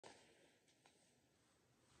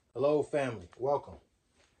Hello family, welcome.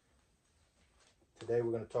 Today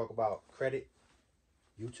we're going to talk about credit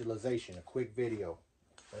utilization, a quick video.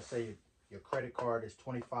 Let's say your credit card is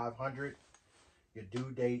 $2,500. Your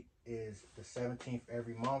due date is the 17th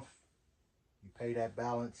every month. You pay that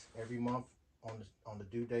balance every month on the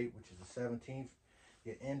due date, which is the 17th.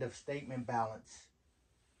 Your end of statement balance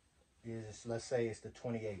is, let's say it's the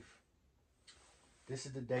 28th. This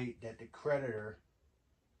is the date that the creditor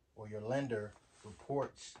or your lender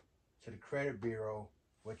reports to the credit bureau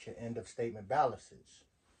what your end of statement balance is.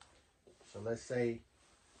 So let's say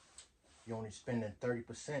you're only spending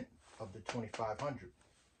 30% of the 2,500.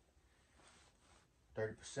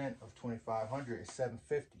 30% of 2,500 is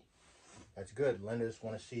 $750. That's good. Lenders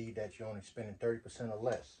want to see that you're only spending 30% or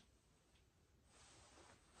less.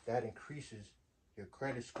 That increases your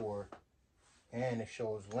credit score, and it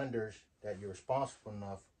shows lenders that you're responsible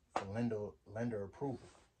enough for lender approval.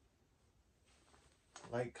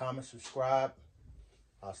 Like, comment, subscribe.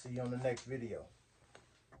 I'll see you on the next video.